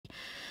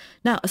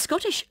Now, a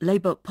Scottish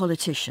Labour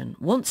politician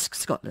wants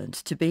Scotland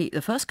to be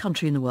the first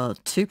country in the world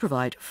to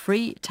provide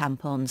free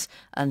tampons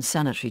and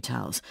sanitary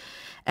towels.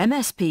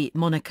 MSP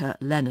Monica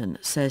Lennon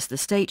says the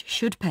state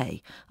should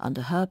pay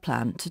under her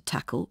plan to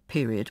tackle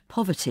period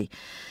poverty.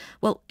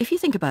 Well, if you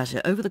think about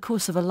it, over the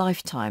course of a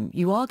lifetime,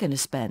 you are going to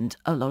spend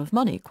a lot of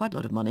money, quite a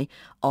lot of money,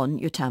 on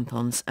your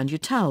tampons and your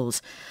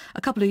towels. A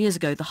couple of years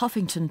ago, the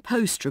Huffington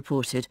Post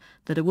reported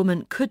that a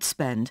woman could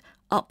spend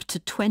up to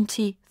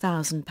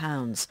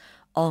 £20,000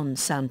 on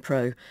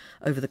Sanpro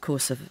over the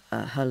course of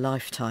her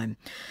lifetime.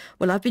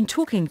 Well, I've been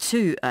talking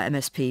to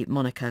MSP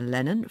Monica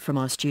Lennon from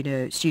our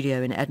studio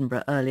in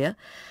Edinburgh earlier,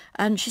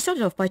 and she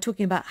started off by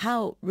talking about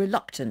how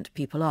reluctant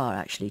people are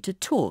actually to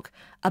talk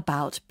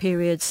about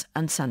periods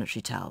and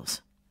sanitary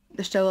towels.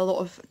 There's still a lot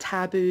of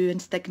taboo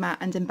and stigma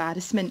and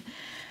embarrassment.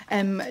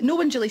 No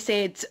one's really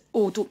said,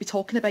 oh, don't be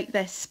talking about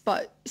this,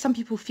 but some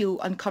people feel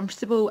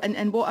uncomfortable.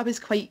 And what I was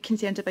quite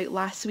concerned about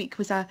last week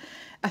was a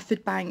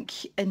food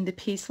bank in the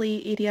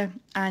Paisley area,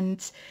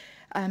 and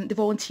the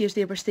volunteers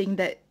there were saying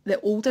that the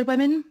older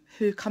women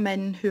who come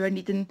in who are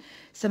needing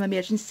some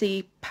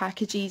emergency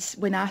packages,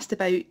 when asked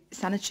about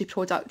sanitary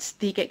products,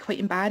 they get quite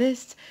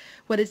embarrassed,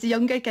 whereas the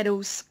younger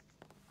girls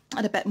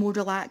are a bit more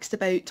relaxed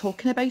about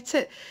talking about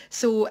it.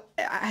 So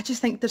I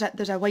just think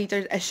there's a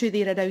wider issue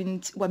there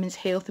around women's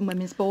health and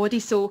women's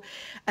bodies. So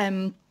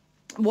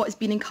what has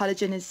been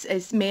encouraging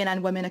is men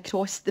and women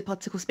across the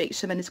political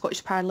spectrum in the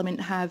Scottish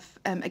Parliament have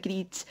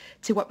agreed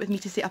to work with me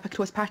to set up a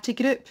cross-party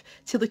group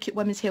to look at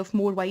women's health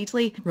more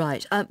widely.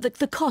 Right.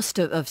 The cost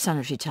of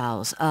sanitary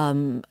towels,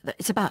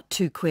 it's about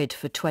 £2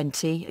 for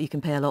 20. You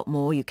can pay a lot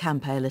more, you can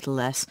pay a little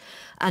less,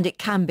 and it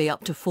can be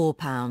up to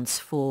 £4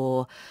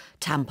 for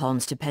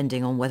tampons,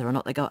 depending on whether or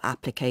not they got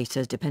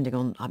applicators, depending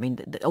on, I mean,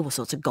 all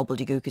sorts of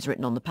gobbledygook is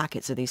written on the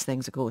packets of these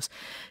things, of course.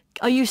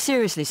 Are you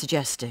seriously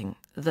suggesting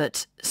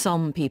that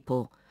some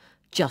people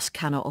just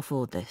cannot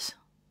afford this?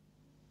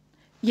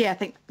 Yeah, I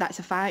think that's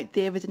a fact.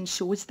 The evidence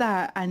shows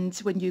that. And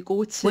when you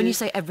go to... When you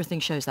say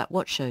everything shows that,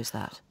 what shows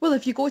that? Well,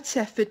 if you go to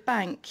a food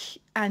bank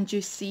and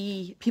you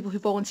see people who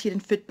volunteer in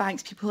food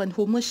banks, people in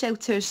homeless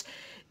shelters,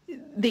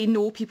 they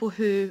know people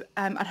who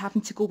are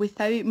having to go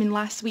without. I mean,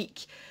 last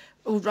week,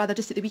 or rather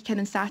just at the weekend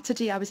on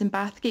Saturday, I was in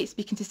Bathgate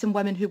speaking to some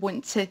women who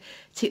want to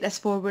take this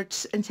forward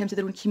in terms of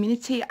their own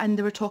community, and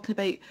they were talking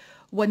about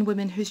one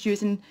woman who's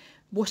using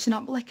washing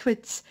up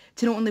liquids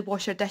to not only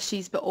wash her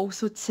dishes but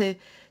also to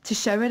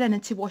shower in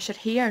and to wash her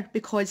hair,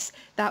 because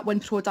that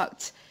one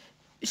product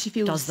she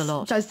feels does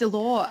the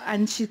lot,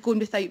 and she's going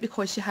without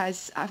because she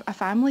has a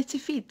family to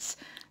feed.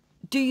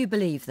 Do you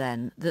believe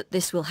then that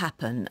this will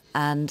happen,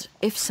 and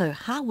if so,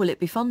 how will it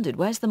be funded?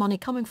 Where's the money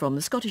coming from?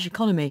 The Scottish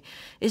economy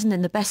isn't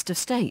in the best of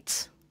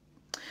states.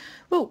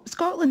 Well,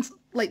 Scotland,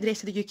 like the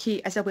rest of the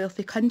UK, is a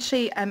wealthy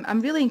country. I'm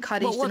really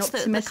encouraged and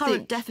optimistic. The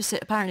current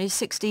deficit apparently is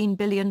 £16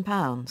 billion.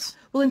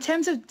 Well, in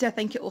terms of do I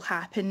think it will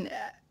happen,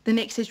 the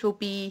next stage will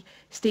be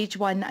stage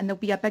one, and there'll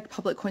be a big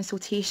public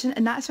consultation,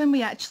 and that's when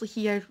we actually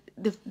hear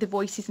the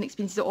voices and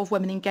experiences of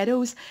women and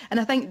girls, and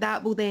I think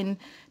that will then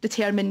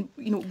determine,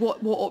 you know,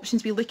 what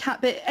options we look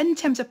at. But in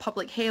terms of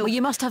public health... Well,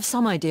 you must have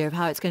some idea of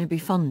how it's going to be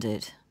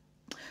funded.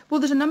 Well,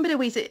 there's a number of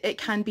ways it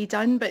can be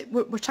done, but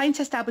we're trying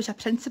to establish a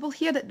principle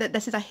here that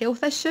this is a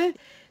health issue.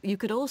 You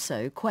could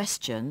also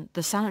question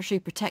the sanitary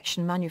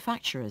protection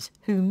manufacturers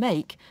who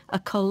make a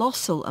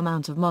colossal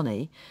amount of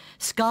money,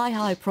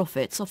 sky-high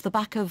profits off the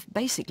back of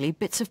basically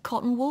bits of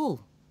cotton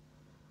wool.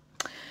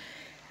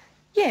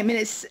 Yeah, I mean,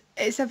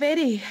 it's a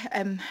very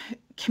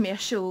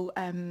commercial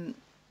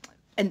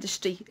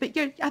industry, but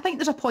I think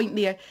there's a point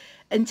there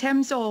in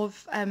terms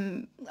of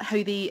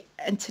how they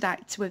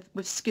interact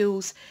with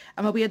schools.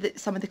 I'm aware that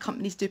some of the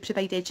companies do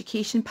provide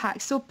education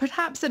packs, so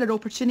perhaps there are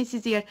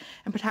opportunities there,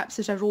 and perhaps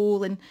there's a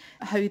role in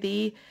how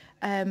they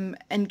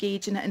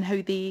engage in it and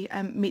how they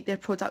make their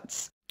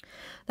products.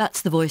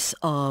 That's the voice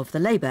of the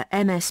Labour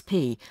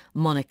MSP,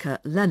 Monica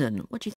Lennon. What do you